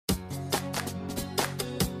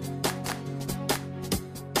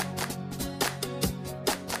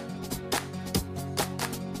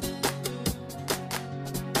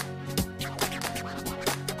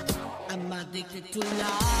addicted to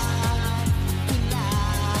life, to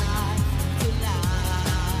life, to life.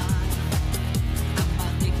 I'm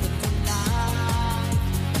addicted to life,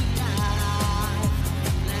 to life,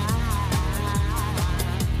 to life.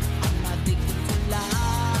 I'm addicted to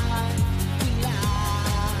life, to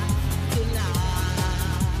life, to life.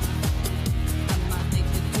 I'm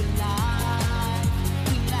addicted to life,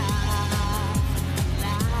 to life, to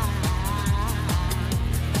life.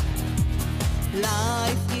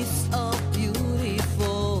 Life is a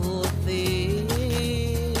beautiful thing,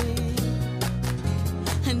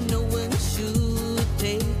 and no one should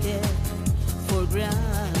take it for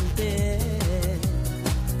granted.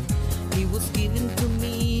 He was given to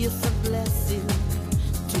me as a blessing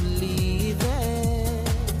to live it,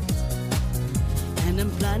 and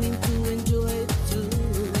I'm planning to enjoy it to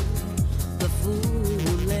the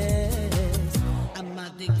fullest. I'm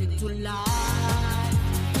addicted to life.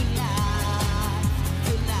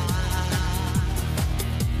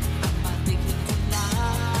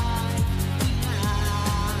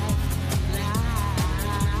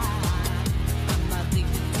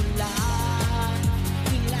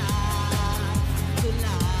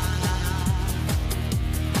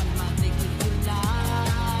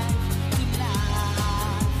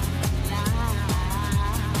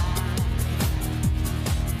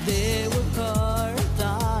 There were hard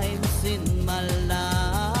times in my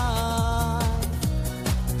life.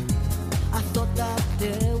 I thought that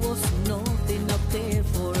there was nothing up there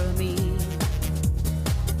for me,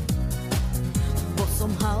 but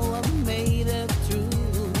somehow I made it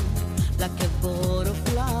through like a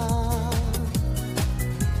butterfly.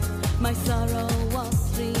 My sorrow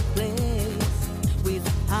was replaced with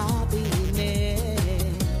happiness.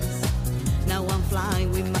 Now I'm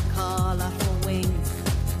flying with my colorful wings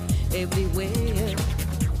everywhere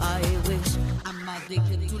I wish. I'm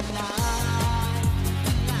addicted to life,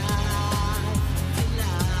 to life, to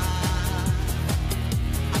life.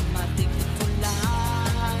 I'm addicted to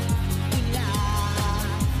life, to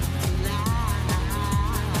life, to life.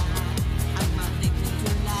 I'm addicted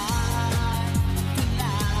to life, to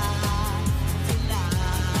life, to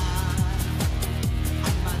life.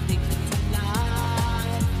 I'm addicted to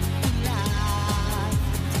life, to life,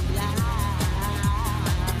 to life.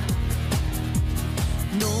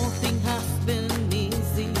 Nothing has been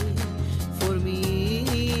easy for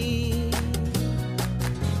me.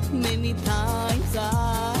 Many times I